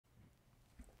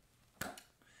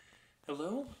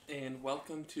Hello, and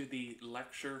welcome to the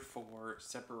lecture for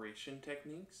separation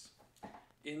techniques.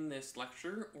 In this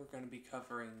lecture, we're going to be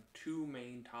covering two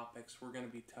main topics. We're going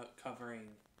to be covering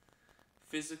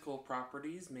physical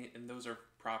properties, and those are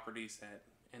properties that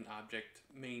an object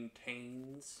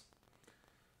maintains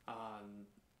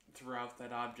throughout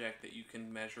that object that you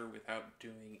can measure without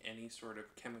doing any sort of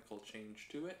chemical change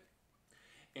to it,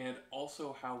 and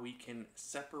also how we can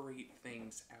separate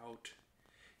things out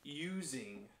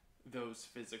using those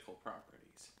physical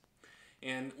properties.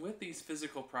 And with these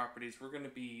physical properties, we're going to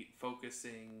be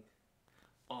focusing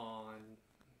on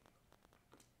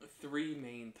three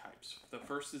main types. The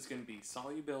first is going to be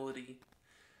solubility.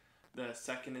 The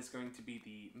second is going to be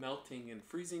the melting and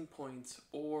freezing points,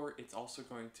 or it's also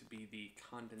going to be the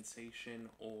condensation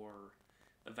or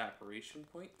evaporation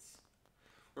points.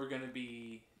 We're going to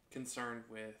be concerned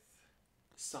with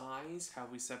size, how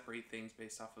we separate things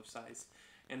based off of size.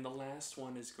 And the last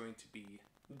one is going to be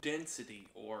density,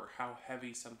 or how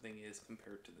heavy something is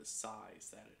compared to the size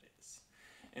that it is.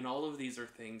 And all of these are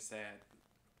things that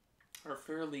are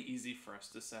fairly easy for us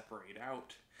to separate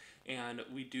out, and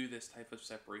we do this type of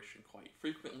separation quite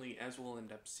frequently, as we'll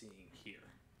end up seeing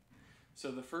here. So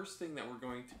the first thing that we're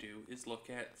going to do is look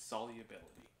at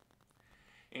solubility.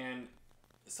 And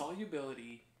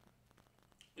solubility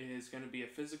is going to be a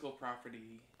physical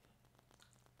property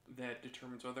that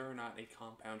determines whether or not a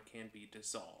compound can be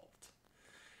dissolved.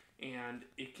 And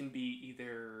it can be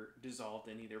either dissolved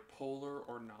in either polar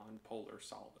or non-polar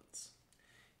solvents.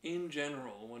 In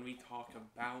general, when we talk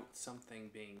about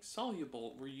something being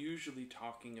soluble, we're usually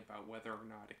talking about whether or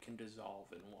not it can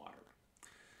dissolve in water.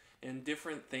 And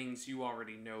different things you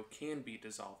already know can be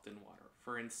dissolved in water.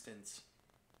 For instance,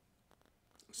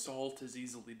 salt is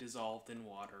easily dissolved in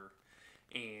water,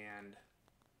 and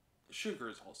sugar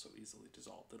is also easily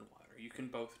dissolved in water. You can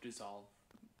both dissolve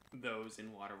those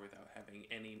in water without having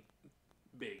any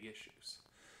big issues.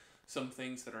 Some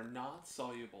things that are not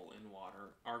soluble in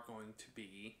water are going to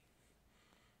be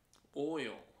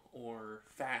oil, or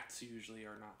fats usually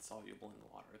are not soluble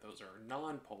in water. Those are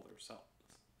non-polar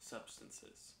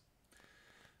substances.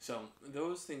 So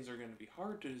those things are going to be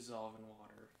hard to dissolve in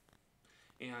water.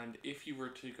 And if you were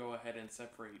to go ahead and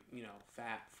separate,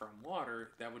 fat from water,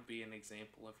 that would be an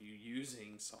example of you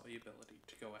using solubility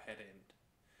to go ahead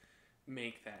and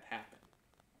make that happen.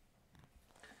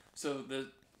 So the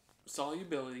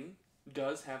solubility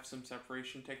does have some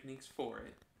separation techniques for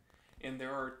it, and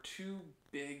there are two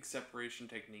big separation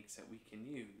techniques that we can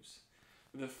use.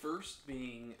 The first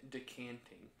being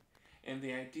decanting. And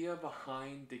the idea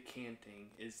behind decanting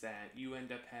is that you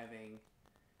end up having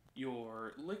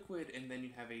your liquid and then you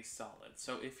have a solid.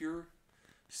 So if your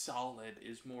solid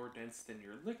is more dense than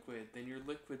your liquid, then your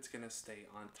liquid's going to stay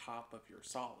on top of your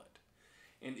solid.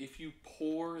 And if you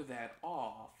pour that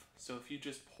off, so if you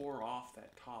just pour off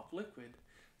that top liquid,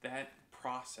 that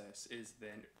process is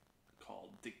then called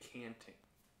decanting.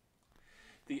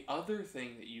 The other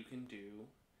thing that you can do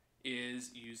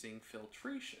is using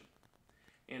filtration.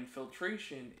 And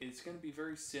filtration is going to be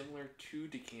very similar to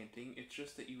decanting. It's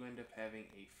just that you end up having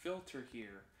a filter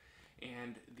here,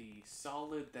 and the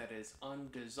solid that is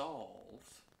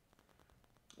undissolved,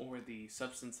 or the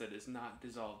substance that is not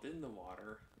dissolved in the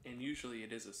water, and usually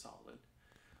it is a solid,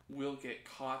 will get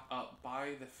caught up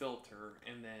by the filter,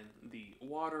 and then the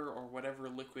water or whatever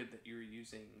liquid that you're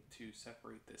using to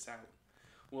separate this out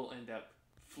will end up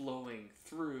flowing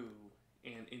through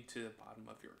and into the bottom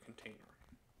of your container.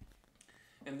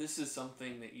 And this is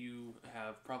something that you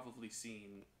have probably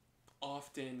seen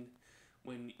often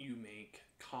when you make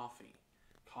coffee.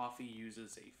 Coffee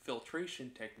uses a filtration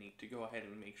technique to go ahead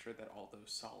and make sure that all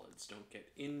those solids don't get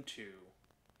into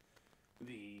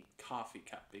the coffee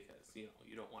cup, because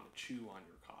you don't want to chew on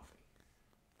your coffee.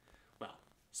 Well,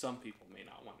 some people may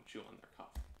not want to chew on their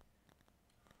coffee.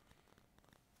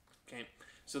 Okay,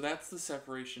 so that's the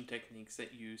separation techniques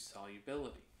that use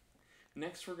solubility.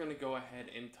 Next, we're going to go ahead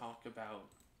and talk about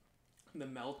the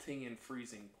melting and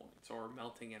freezing points, or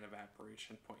melting and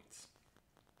evaporation points.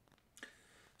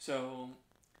 So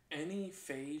any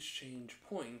phase change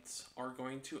points are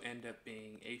going to end up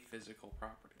being a physical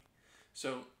property.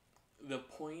 So the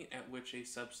point at which a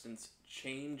substance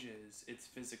changes its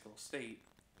physical state,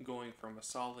 going from a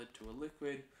solid to a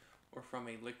liquid, or from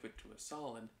a liquid to a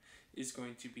solid, is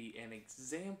going to be an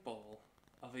example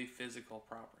of a physical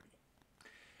property.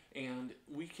 And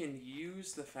we can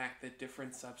use the fact that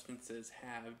different substances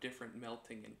have different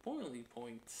melting and boiling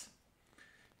points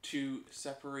to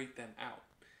separate them out.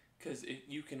 Because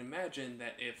you can imagine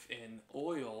that if an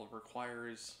oil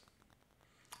requires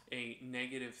a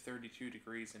negative 32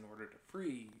 degrees in order to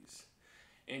freeze,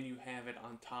 and you have it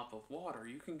on top of water,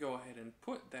 you can go ahead and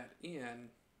put that in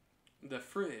the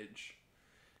fridge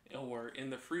or in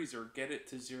the freezer, get it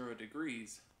to 0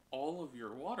 degrees, all of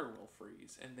your water will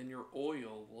freeze, and then your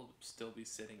oil will still be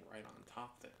sitting right on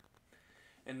top there.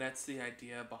 And that's the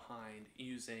idea behind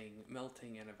using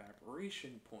melting and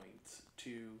evaporation points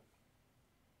to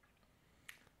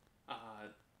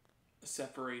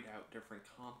separate out different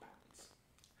compounds.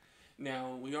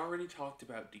 Now, we already talked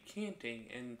about decanting,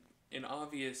 and an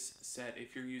obvious set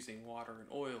if you're using water and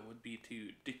oil would be to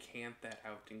decant that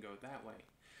out and go that way.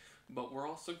 But we're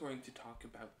also going to talk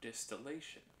about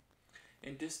distillation.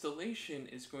 And distillation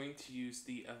is going to use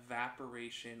the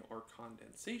evaporation or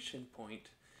condensation point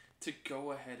to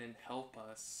go ahead and help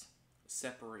us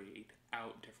separate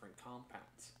out different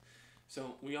compounds.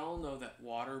 So we all know that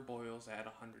water boils at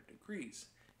 100 degrees,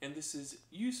 and this is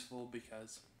useful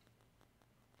because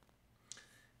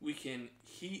we can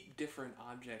heat different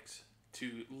objects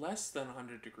to less than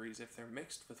 100 degrees if they're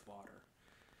mixed with water.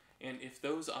 And if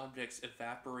those objects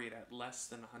evaporate at less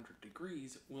than 100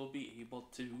 degrees, we'll be able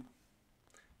to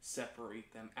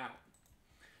separate them out.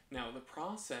 Now, the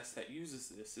process that uses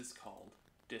this is called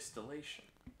distillation.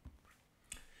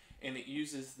 And it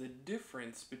uses the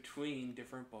difference between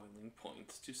different boiling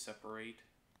points to separate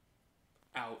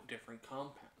out different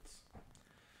compounds.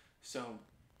 So,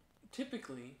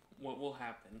 typically, what will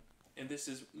happen, and this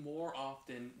is more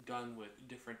often done with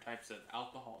different types of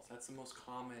alcohols, that's the most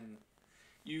common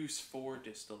use for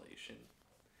distillation,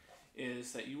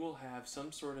 is that you will have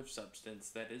some sort of substance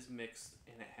that is mixed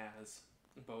and it has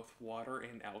both water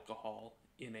and alcohol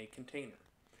in a container.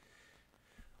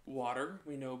 Water,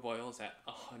 we know, boils at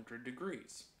 100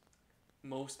 degrees.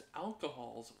 Most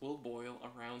alcohols will boil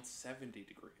around 70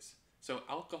 degrees. So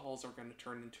alcohols are going to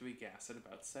turn into a gas at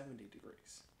about 70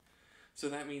 degrees. So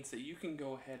that means that you can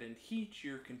go ahead and heat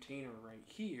your container right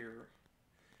here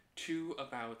to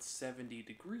about 70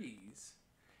 degrees.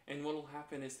 And what will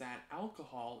happen is that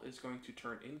alcohol is going to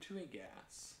turn into a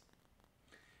gas,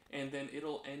 and then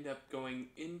it'll end up going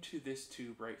into this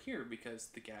tube right here because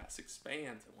the gas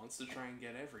expands. It wants to try and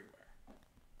get everywhere.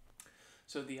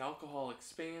 So the alcohol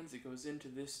expands, it goes into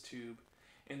this tube,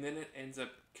 and then it ends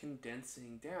up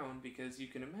condensing down because you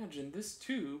can imagine this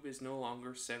tube is no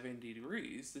longer 70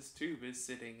 degrees. This tube is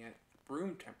sitting at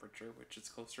room temperature, which is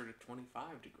closer to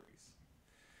 25 degrees.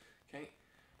 Okay?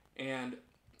 And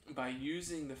by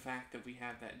using the fact that we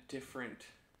have that different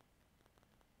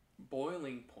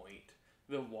boiling point,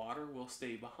 the water will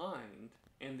stay behind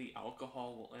and the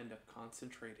alcohol will end up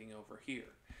concentrating over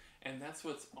here. And that's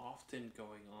what's often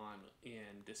going on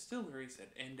in distilleries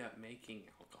that end up making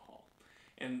alcohol.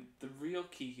 And the real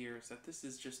key here is that this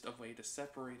is just a way to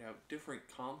separate out different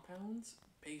compounds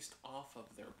based off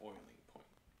of their boiling point.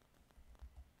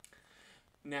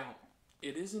 Now,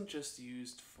 it isn't just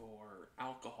used for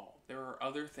alcohol. There are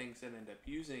other things that end up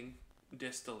using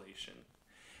distillation.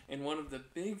 And one of the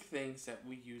big things that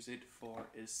we use it for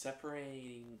is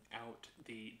separating out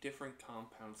the different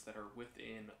compounds that are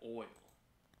within oil.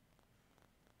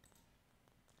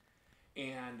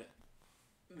 And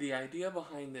the idea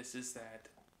behind this is that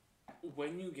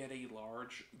when you get a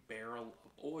large barrel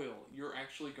of oil, you're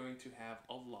actually going to have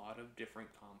a lot of different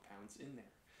compounds in there.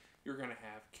 You're going to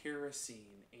have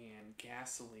kerosene and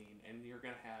gasoline, and you're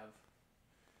going to have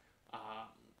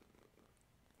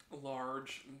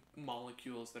large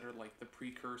molecules that are like the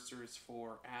precursors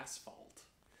for asphalt.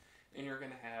 And you're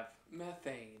going to have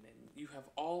methane, and you have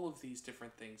all of these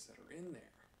different things that are in there.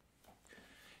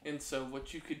 And so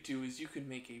what you could do is you could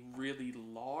make a really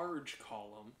large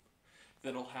column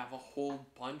that'll have a whole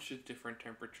bunch of different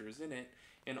temperatures in it,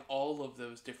 and all of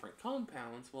those different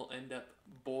compounds will end up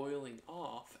boiling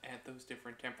off at those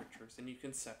different temperatures, and you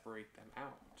can separate them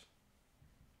out.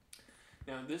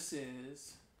 Now this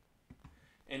is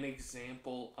an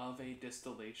example of a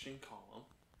distillation column,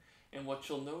 and what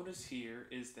you'll notice here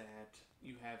is that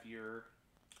you have your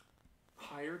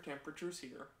higher temperatures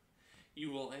here.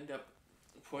 You will end up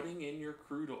putting in your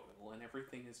crude oil, and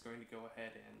everything is going to go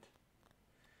ahead and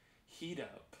heat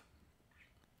up,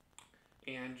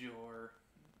 and your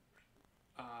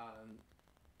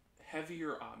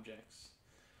heavier objects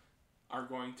are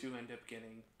going to end up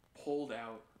getting pulled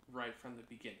out right from the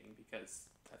beginning because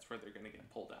that's where they're going to get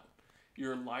pulled out.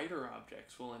 Your lighter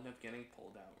objects will end up getting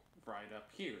pulled out right up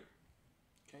here.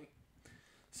 Okay?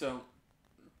 So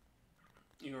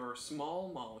your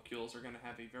small molecules are going to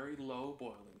have a very low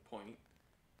boiling point,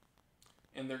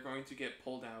 and they're going to get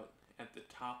pulled out at the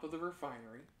top of the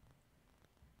refinery.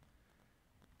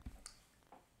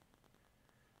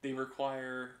 They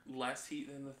require less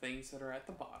heat than the things that are at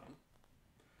the bottom.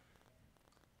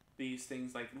 these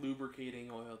things like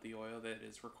lubricating oil, the oil that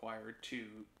is required to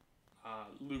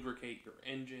lubricate your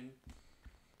engine,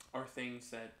 are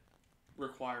things that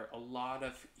require a lot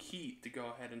of heat to go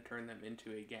ahead and turn them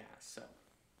into a gas. So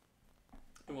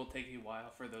it will take a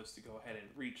while for those to go ahead and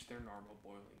reach their normal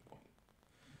boiling point.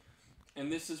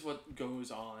 And this is what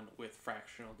goes on with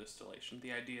fractional distillation.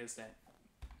 The idea is that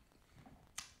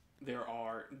there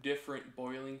are different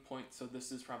boiling points, so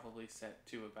this is probably set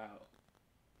to about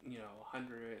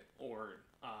 100 or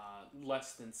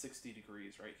less than 60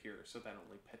 degrees right here, so that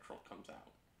only petrol comes out.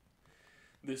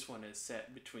 This one is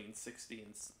set between 60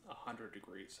 and 100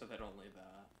 degrees, so that only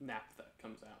the naphtha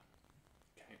comes out.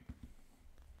 Okay.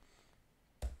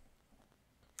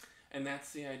 And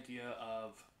that's the idea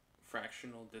of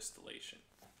fractional distillation.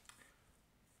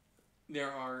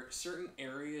 There are certain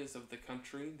areas of the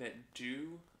country that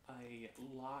do a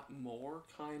lot more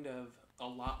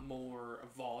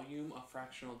volume of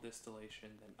fractional distillation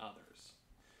than others.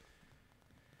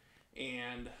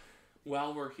 And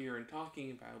while we're here and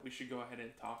talking about it, we should go ahead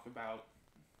and talk about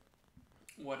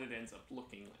what it ends up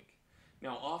looking like.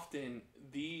 Now, often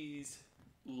these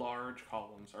large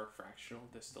columns are fractional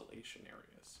distillation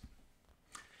areas.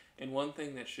 And one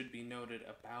thing that should be noted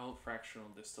about fractional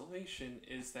distillation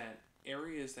is that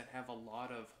areas that have a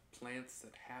lot of plants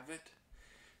that have it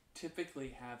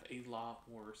typically have a lot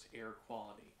worse air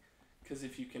quality. Because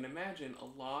if you can imagine, a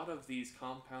lot of these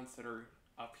compounds that are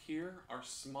up here are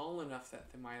small enough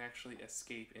that they might actually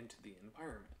escape into the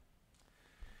environment.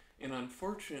 And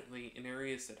unfortunately, in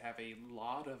areas that have a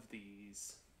lot of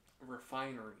these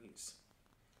refineries,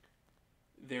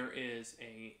 there is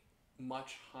a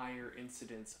much higher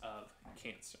incidence of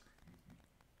cancer.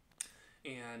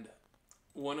 And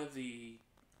one of the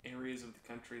areas of the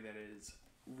country that is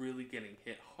really getting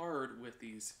hit hard with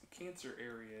these cancer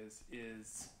areas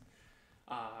is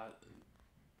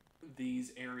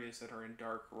these areas that are in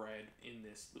dark red in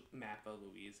this map of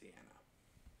Louisiana.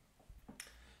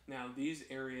 Now, these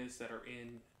areas that are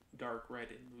in dark red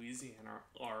in Louisiana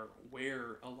are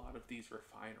where a lot of these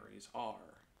refineries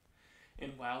are.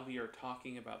 And while we are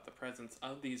talking about the presence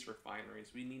of these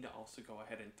refineries, we need to also go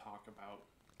ahead and talk about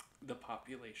the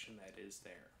population that is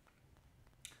there.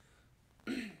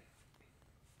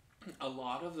 A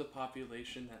lot of the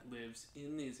population that lives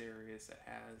in these areas that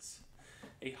has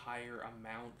a higher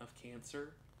amount of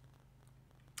cancer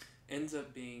ends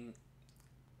up being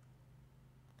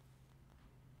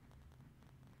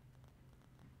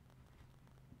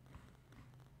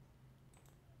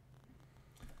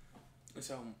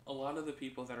so a lot of the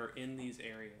people that are in these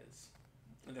areas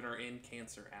that are in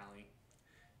Cancer Alley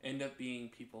end up being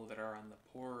people that are on the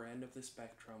poorer end of the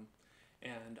spectrum,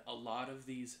 and a lot of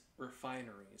these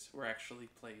refineries were actually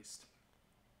placed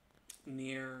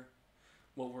near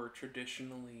what were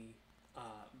traditionally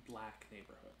black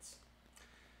neighborhoods.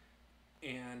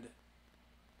 And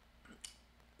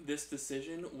this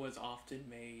decision was often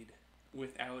made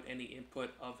without any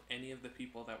input of any of the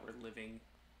people that were living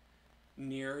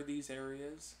near these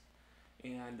areas,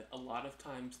 and a lot of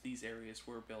times these areas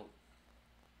were built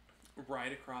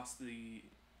right across the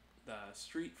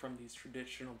street from these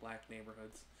traditional black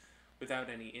neighborhoods without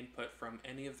any input from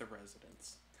any of the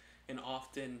residents. And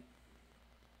often,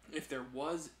 if there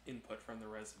was input from the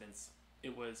residents,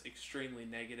 it was extremely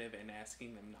negative and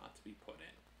asking them not to be put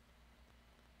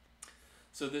in.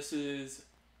 So this is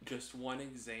just one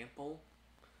example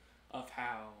of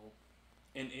how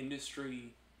an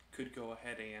industry could go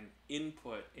ahead and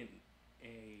input in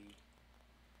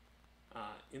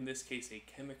in this case, a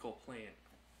chemical plant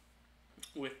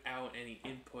without any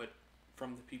input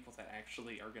from the people that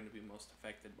actually are going to be most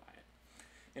affected by it.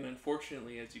 And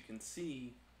unfortunately, as you can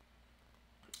see,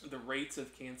 the rates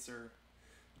of cancer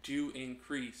do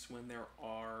increase when there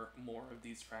are more of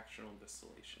these fractional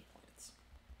distillation plants.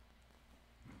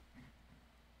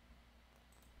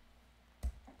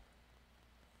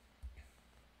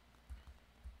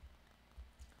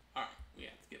 Alright, we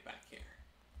have to get back here.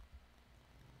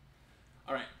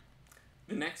 Alright,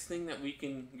 the next thing that we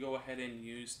can go ahead and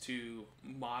use to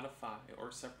modify or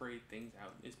separate things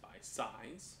out is by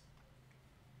size.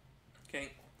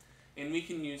 Okay, and we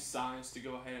can use size to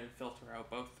go ahead and filter out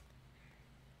both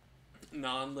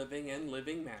non-living and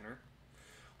living matter.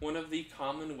 One of the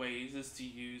common ways is to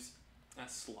use a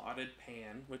slotted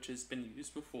pan, which has been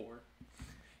used before.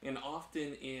 And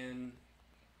often in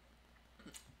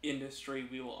industry,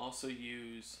 we will also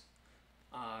use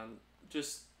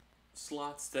just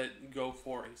slots that go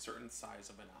for a certain size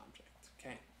of an object.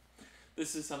 Okay,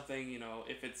 this is something,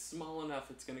 if it's small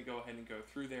enough, it's going to go ahead and go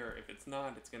through there. If it's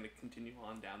not, it's going to continue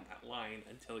on down that line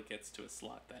until it gets to a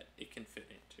slot that it can fit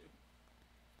into.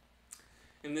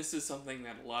 And this is something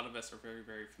that a lot of us are very,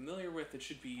 very familiar with. It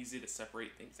should be easy to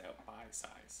separate things out by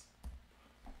size.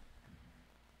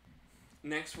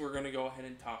 Next, we're going to go ahead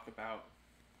and talk about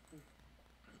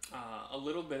a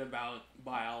little bit about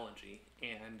biology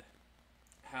and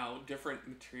how different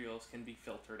materials can be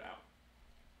filtered out.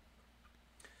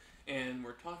 And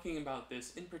we're talking about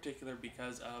this in particular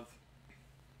because of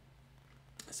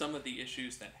some of the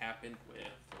issues that happened with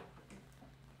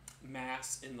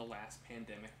masks in the last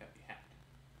pandemic that we had.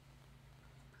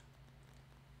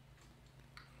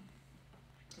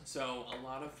 So a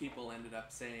lot of people ended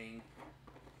up saying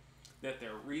that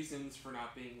their reasons for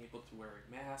not being able to wear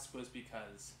a mask was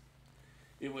because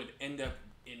it would end up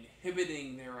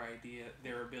inhibiting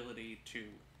their ability to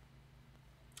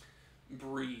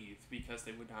breathe because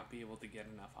they would not be able to get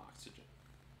enough oxygen.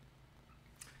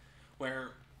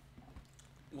 Where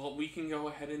what we can go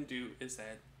ahead and do is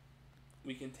that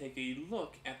we can take a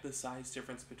look at the size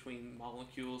difference between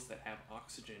molecules that have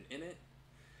oxygen in it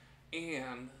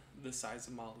and the size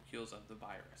of molecules of the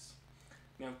virus.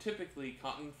 Now, typically,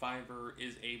 cotton fiber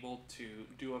is able to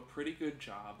do a pretty good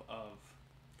job of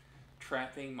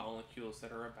trapping molecules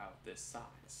that are about this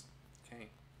size. Okay,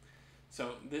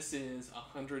 so this is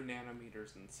 100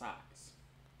 nanometers in size.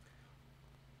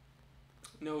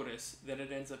 Notice that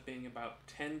it ends up being about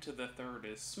 10 to the third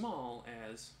as small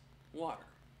as water.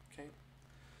 Okay,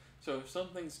 so if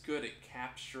something's good at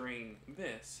capturing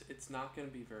this, it's not going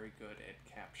to be very good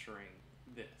at capturing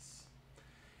this.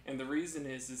 And the reason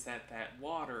is that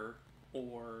water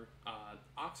or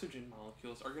oxygen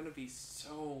molecules are going to be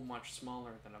so much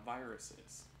smaller than a virus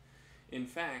is. In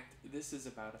fact, this is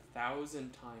about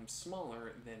 1,000 times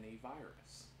smaller than a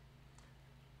virus.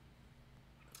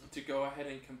 To go ahead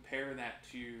and compare that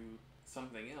to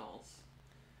something else,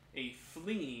 a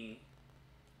flea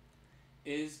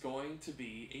is going to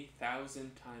be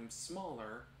 1,000 times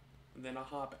smaller than a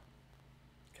hobbit.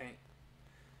 Okay?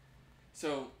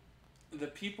 So the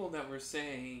people that were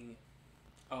saying,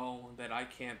 oh, that I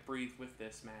can't breathe with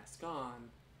this mask on,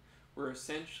 were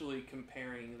essentially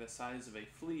comparing the size of a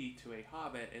flea to a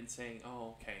hobbit and saying,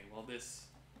 oh, okay, well, this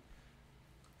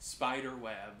spider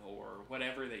web or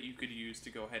whatever that you could use to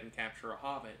go ahead and capture a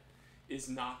hobbit is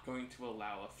not going to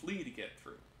allow a flea to get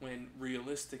through. When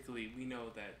realistically, we know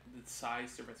that the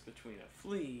size difference between a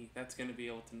flea that's going to be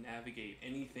able to navigate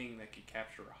anything that could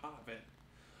capture a hobbit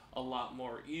a lot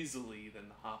more easily than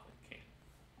the hobbit can.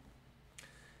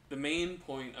 The main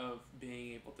point of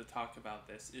being able to talk about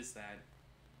this is that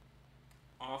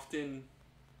often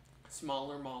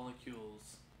smaller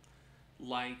molecules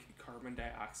like carbon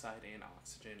dioxide and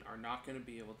oxygen are not going to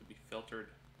be able to be filtered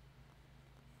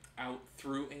out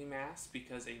through a mask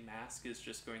because a mask is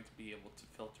just going to be able to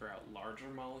filter out larger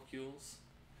molecules,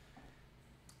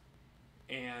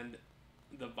 and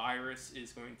the virus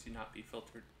is going to be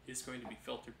filtered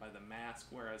by the mask,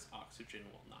 whereas oxygen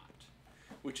will not,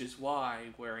 which is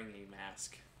why wearing a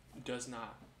mask does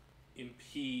not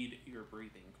impede your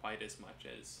breathing quite as much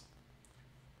as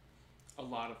a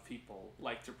lot of people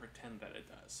like to pretend that it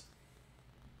does.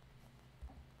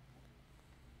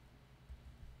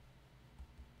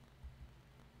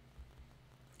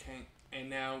 Okay, and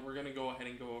now we're going to go ahead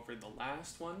and go over the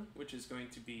last one, which is going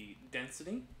to be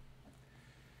density.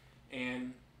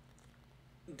 And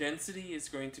density is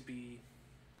going to be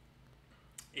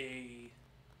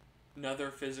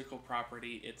another physical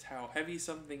property. It's how heavy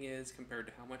something is compared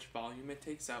to how much volume it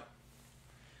takes up.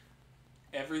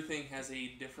 Everything has a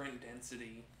different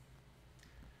density.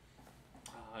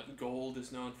 Gold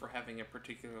is known for having a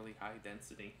particularly high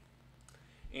density.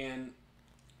 And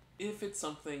if it's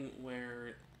something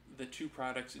where the two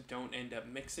products don't end up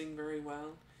mixing very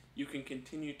well, you can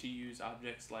continue to use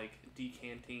objects like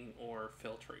decanting or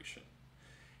filtration.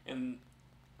 And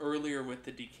earlier with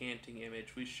the decanting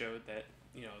image, we showed that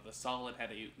the solid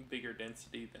had a bigger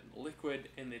density than the liquid,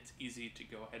 and it's easy to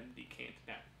go ahead and decant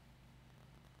it out.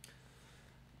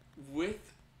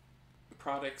 With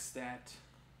products that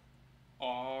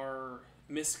are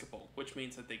miscible, which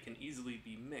means that they can easily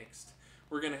be mixed,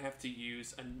 we're going to have to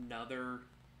use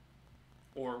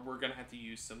we're going to have to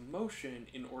use some motion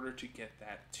in order to get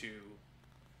that to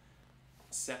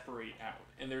separate out.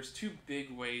 And there's two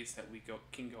big ways that we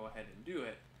can go ahead and do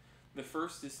it. The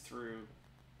first is through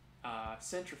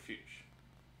centrifuge.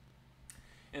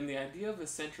 And the idea of a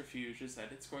centrifuge is that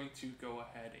it's going to go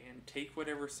ahead and take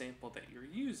whatever sample that you're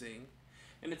using,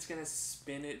 and it's going to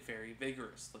spin it very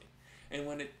vigorously. And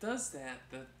when it does that,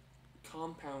 the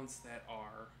compounds that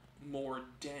are more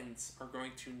dense are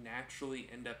going to naturally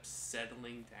end up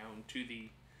settling down to the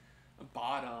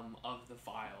bottom of the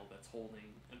vial that's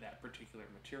holding that particular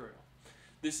material.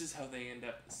 This is how they end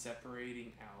up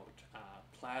separating out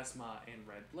plasma and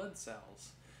red blood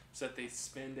cells, so that they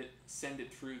send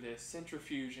it through this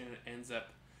centrifuge and it ends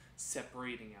up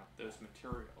separating out those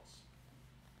materials.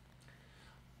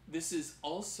 This is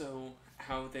also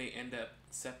how they end up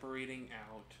separating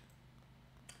out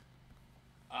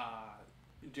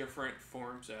different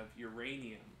forms of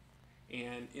uranium.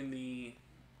 And in the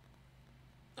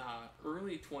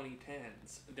early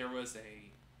 2010s, there was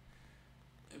a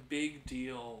big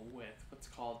deal with what's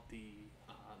called the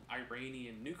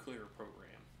Iranian nuclear program.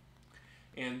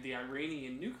 And the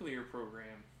Iranian nuclear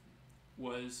program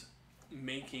was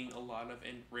making a lot of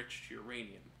enriched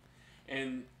uranium.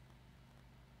 And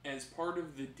as part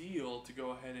of the deal to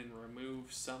go ahead and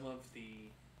remove some of the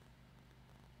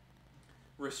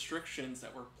restrictions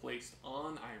that were placed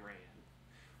on Iran,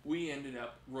 we ended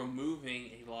up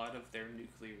removing a lot of their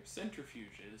nuclear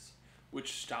centrifuges,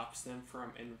 which stops them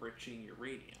from enriching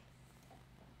uranium.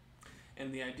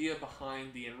 And the idea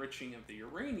behind the enriching of the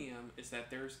uranium is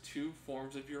that there's two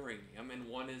forms of uranium, and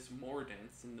one is more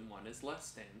dense and one is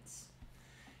less dense.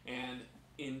 And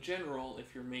in general,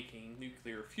 if you're making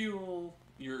nuclear fuel,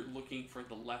 you're looking for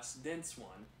the less dense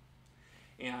one.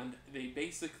 And they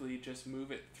basically just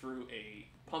move it through a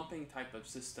pumping type of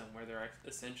system where they're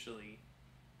essentially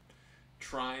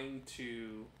trying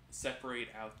to separate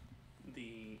out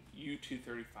the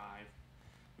U-235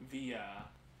 via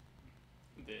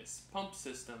this pump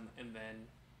system, and then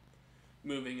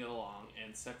moving it along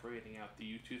and separating out the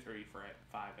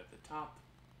U-235 at the top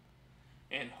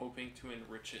and hoping to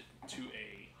enrich it to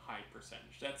a high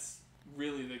percentage. That's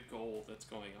really the goal that's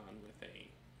going on with a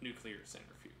nuclear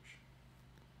centrifuge.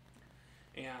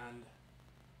 And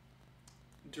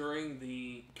during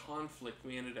the conflict,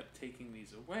 we ended up taking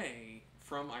these away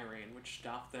from Iran, which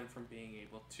stopped them from being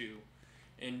able to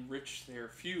enrich their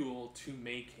fuel to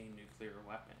make a nuclear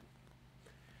weapon.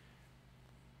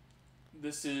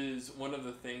 This is one of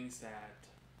the things that,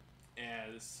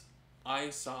 as I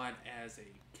saw it as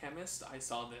a chemist, I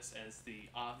saw this as the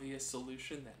obvious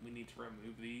solution, that we need to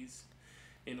remove these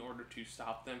in order to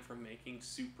stop them from making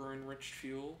super enriched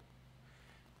fuel.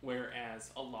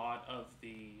 Whereas a lot of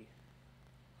the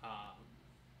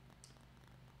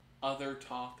other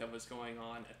talk that was going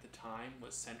on at the time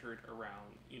was centered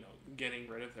around, getting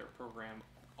rid of their program,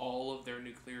 all of their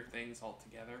nuclear things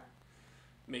altogether,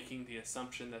 making the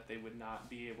assumption that they would not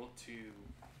be able to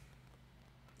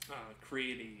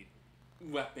create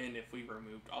a weapon if we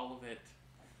removed all of it.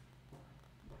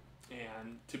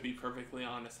 And to be perfectly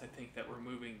honest, I think that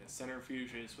removing the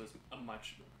centrifuges was a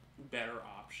much better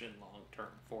option long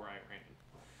term for Iran,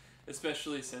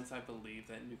 especially since I believe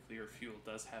that nuclear fuel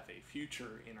does have a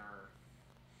future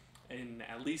in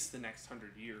at least the next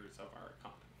 100 years of our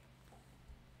economy.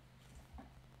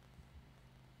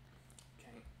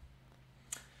 Okay.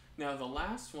 Now the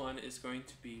last one is going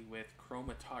to be with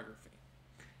chromatography.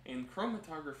 And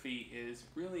chromatography is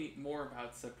really more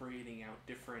about separating out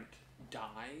different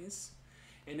dyes,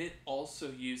 and it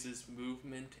also uses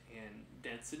movement and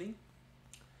density.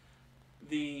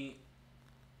 The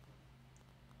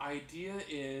idea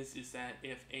is that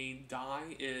if a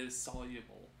dye is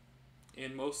soluble,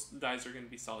 and most dyes are going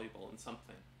to be soluble in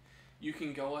something, you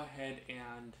can go ahead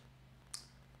and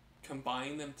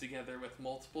combine them together with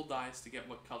multiple dyes to get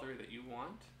what color that you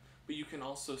want, but you can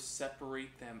also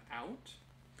separate them out.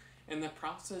 And the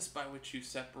process by which you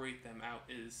separate them out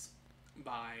is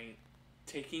by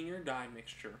taking your dye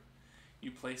mixture,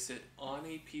 you place it on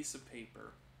a piece of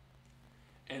paper,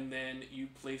 and then you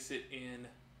place it in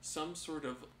some sort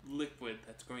of liquid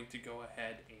that's going to go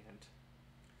ahead and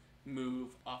move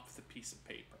up the piece of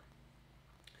paper.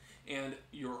 And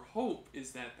your hope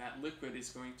is that that liquid is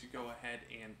going to go ahead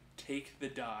and take the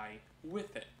dye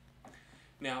with it.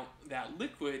 Now, that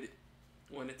liquid,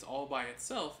 when it's all by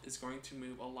itself, is going to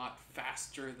move a lot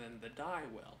faster than the dye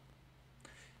will.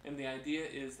 And the idea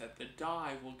is that the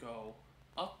dye will go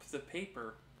up the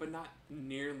paper, but not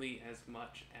nearly as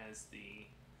much as the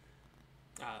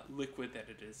liquid that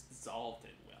it is dissolved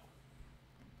in will.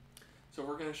 So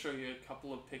we're going to show you a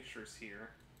couple of pictures here.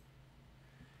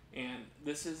 And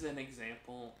this is an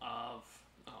example of,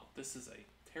 this is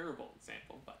a terrible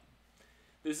example, but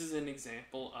this is an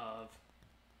example of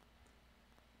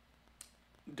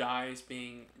dyes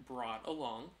being brought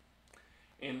along.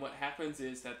 And what happens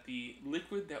is that the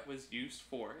liquid that was used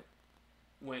for it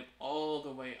went all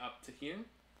the way up to here.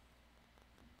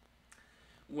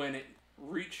 When it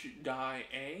reached dye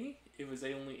A, it was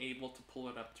only able to pull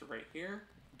it up to right here.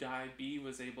 Dye B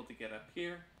was able to get up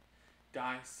here.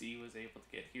 Dye C was able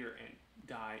to get here, and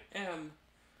dye M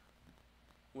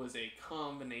was a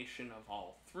combination of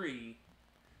all three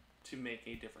to make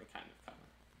a different kind of color.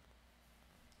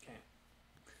 Okay.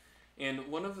 And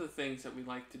one of the things that we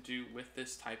like to do with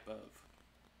this type of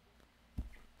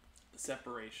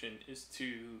separation is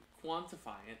to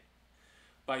quantify it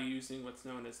by using what's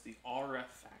known as the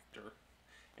RF factor.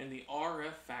 And the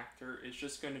RF factor is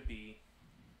just going to be,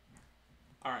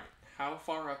 all right, how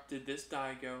far up did this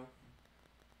dye go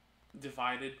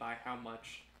divided by how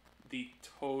much the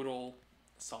total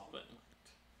solvent went.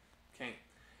 Okay,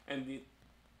 and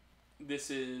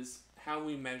this is how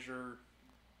we measure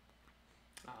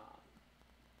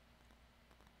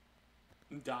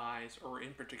dyes, or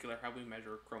in particular how we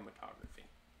measure chromatography.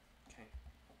 Okay.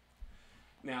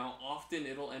 Now, often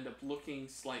it'll end up looking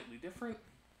slightly different.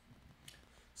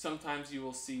 Sometimes you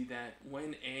will see that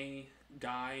when a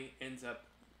dye ends up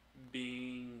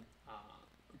being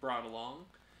brought along,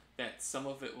 that some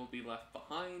of it will be left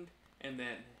behind, and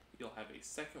then you'll have a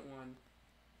second one,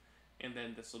 and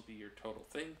then this will be your total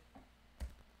thing.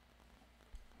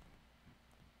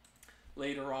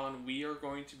 Later on, we are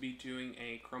going to be doing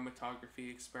a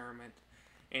chromatography experiment,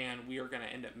 and we are going to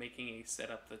end up making a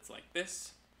setup that's like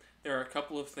this. There are a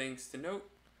couple of things to note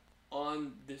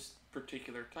on this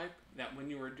particular type, that when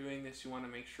you are doing this, you want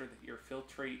to make sure that your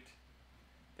filtrate,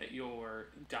 that your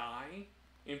dye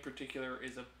in particular,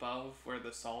 is above where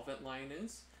the solvent line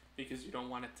is, because you don't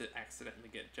want it to accidentally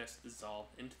get just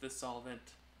dissolved into the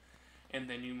solvent. And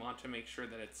then you want to make sure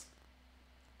that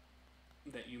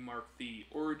you mark the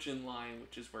origin line,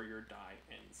 which is where your dye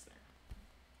ends there.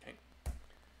 Okay.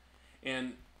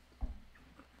 And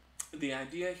the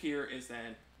idea here is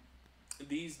that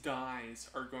these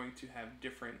dyes are going to have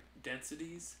different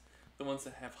densities. The ones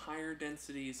that have higher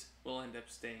densities will end up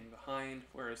staying behind,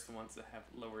 whereas the ones that have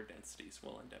lower densities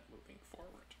will end up moving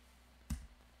forward.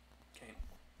 Okay.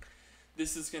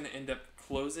 This is going to end up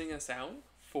closing us out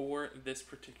for this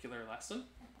particular lesson.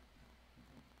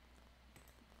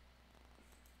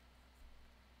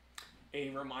 A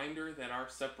reminder that our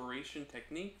separation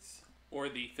techniques, or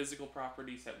the physical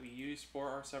properties that we use for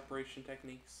our separation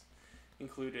techniques,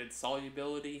 included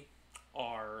solubility,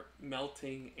 our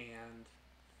melting and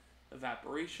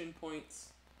evaporation points,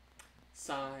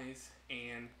 size,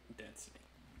 and density.